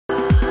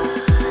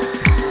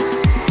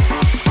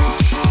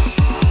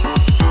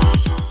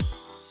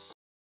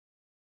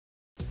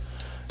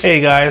Hey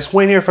guys,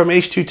 Wayne here from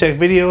H2 Tech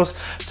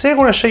Videos. Today I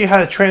want to show you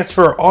how to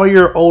transfer all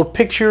your old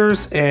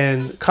pictures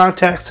and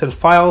contacts and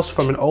files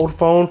from an old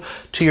phone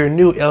to your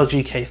new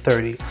LG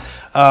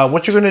K30.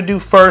 What you're going to do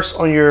first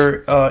on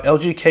your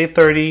LG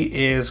K30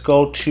 is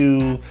go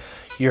to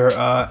your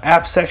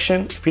app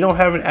section. If you don't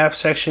have an app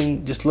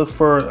section, just look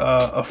for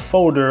a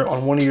folder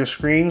on one of your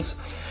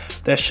screens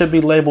that should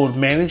be labeled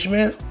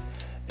Management.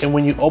 And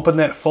when you open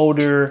that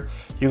folder,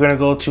 you're going to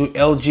go to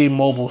LG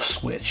Mobile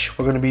Switch.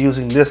 We're going to be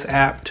using this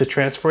app to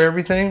transfer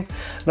everything.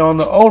 Now on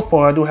the old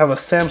phone, I do have a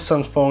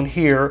Samsung phone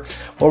here.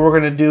 What we're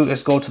going to do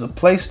is go to the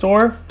Play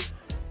Store.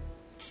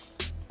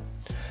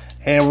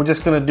 And we're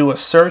just going to do a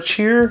search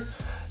here.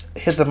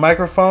 Hit the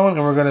microphone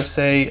and we're going to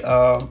say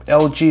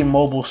LG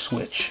Mobile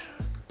Switch.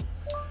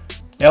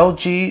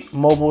 LG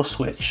Mobile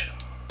Switch.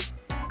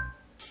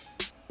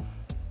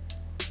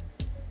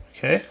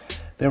 Okay.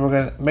 Then we're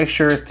going to make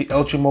sure it's the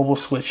LG Mobile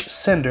Switch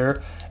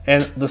sender.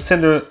 And the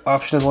sender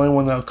option is the only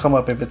one that will come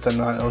up if it's a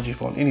non-LG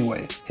phone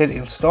anyway. Hit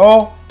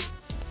install.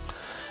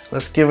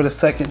 Let's give it a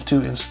second to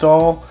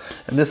install.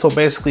 And this will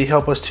basically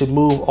help us to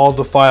move all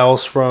the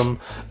files from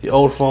the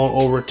old phone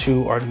over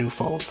to our new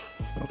phone.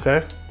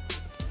 Okay.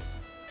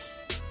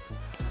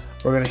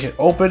 We're going to hit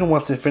open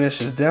once it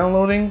finishes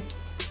downloading.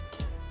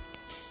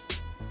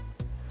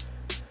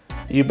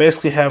 You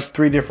basically have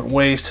three different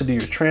ways to do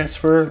your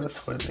transfer.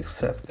 Let's go ahead and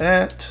accept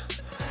that.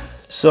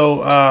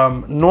 So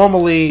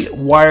normally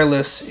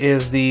wireless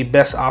is the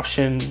best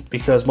option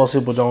because most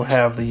people don't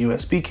have the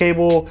USB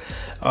cable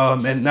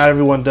and not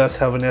everyone does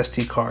have an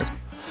SD card.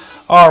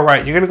 All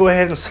right, you're gonna go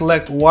ahead and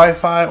select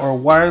Wi-Fi or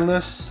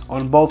wireless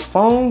on both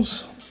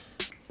phones.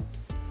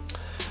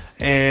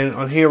 And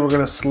on here, we're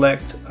gonna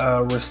select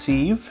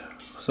receive.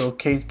 So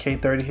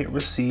K30, hit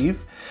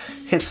receive.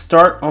 Hit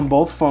start on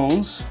both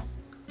phones.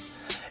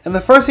 And the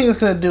first thing it's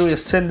gonna do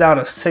is send out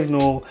a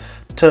signal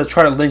to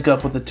try to link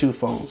up with the two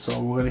phones. So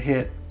we're going to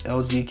hit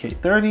LG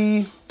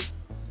K30.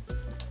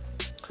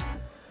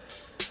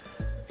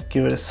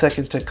 Give it a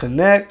second to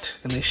connect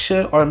and they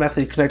should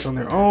automatically connect on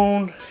their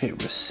own.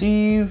 Hit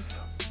receive.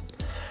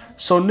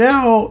 So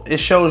now it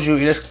shows you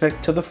it is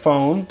connected to the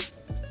phone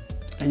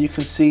and you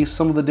can see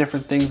some of the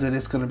different things that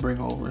it's going to bring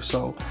over.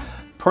 So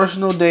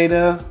personal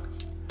data,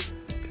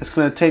 it's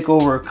going to take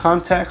over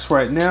contacts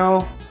right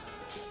now.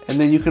 And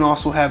then you can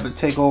also have it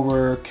take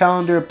over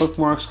calendar,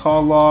 bookmarks,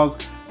 call log,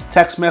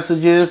 text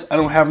messages. I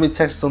don't have any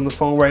texts on the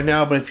phone right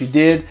now, but if you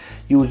did,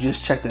 you would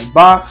just check that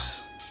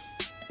box.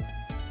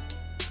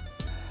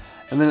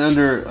 And then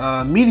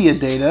under media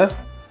data,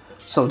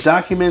 so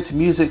documents,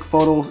 music,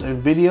 photos,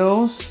 and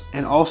videos,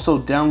 and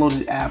also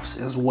downloaded apps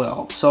as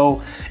well.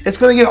 So it's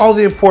going to get all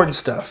the important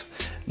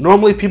stuff.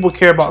 Normally people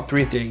care about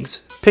three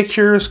things: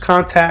 pictures,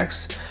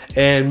 contacts,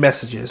 and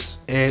messages.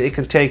 And it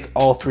can take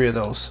all three of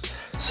those.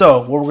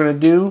 So what we're going to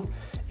do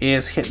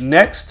is hit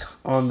next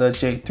on the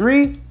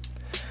J3.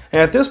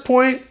 And at this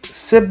point,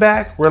 sit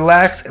back,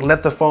 relax, and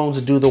let the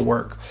phones do the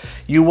work.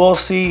 You will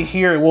see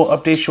here, it will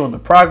update you on the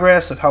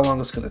progress of how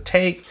long it's going to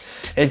take.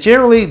 And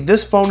generally,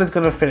 this phone is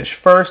going to finish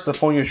first, the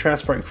phone you're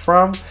transferring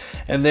from.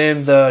 And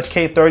then the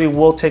K30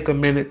 will take a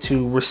minute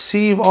to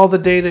receive all the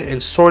data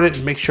and sort it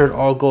and make sure it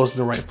all goes in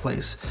the right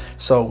place.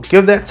 So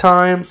give that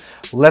time,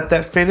 let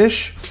that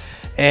finish.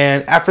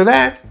 And after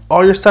that,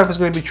 all your stuff is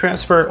going to be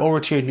transferred over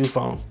to your new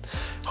phone.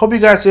 Hope you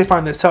guys did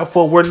find this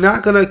helpful. We're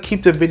not going to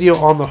keep the video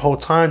on the whole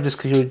time just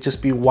because you'll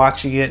just be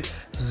watching it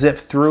zip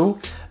through.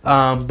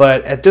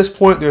 But at this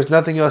point, there's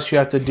nothing else you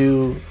have to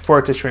do for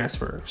it to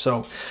transfer.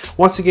 So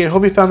once again,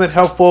 hope you found that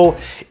helpful.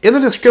 In the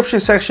description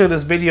section of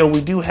this video,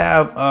 we do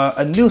have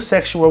a new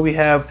section where we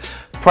have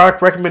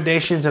product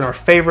recommendations and our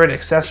favorite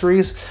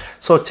accessories.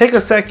 So take a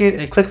second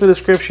and click the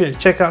description and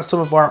check out some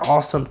of our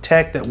awesome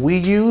tech that we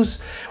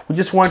use. We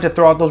just wanted to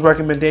throw out those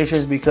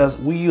recommendations because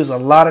we use a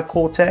lot of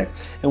cool tech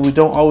and we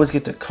don't always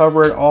get to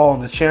cover it all on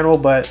the channel,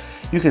 but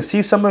you can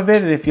see some of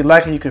it, and if you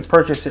like it, you can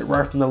purchase it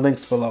right from the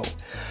links below.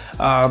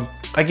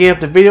 Again, if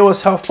the video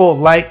was helpful,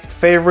 like,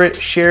 favorite,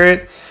 share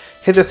it,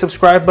 hit the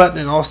subscribe button,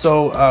 and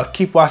also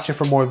keep watching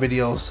for more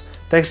videos.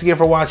 Thanks again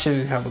for watching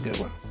and have a good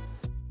one.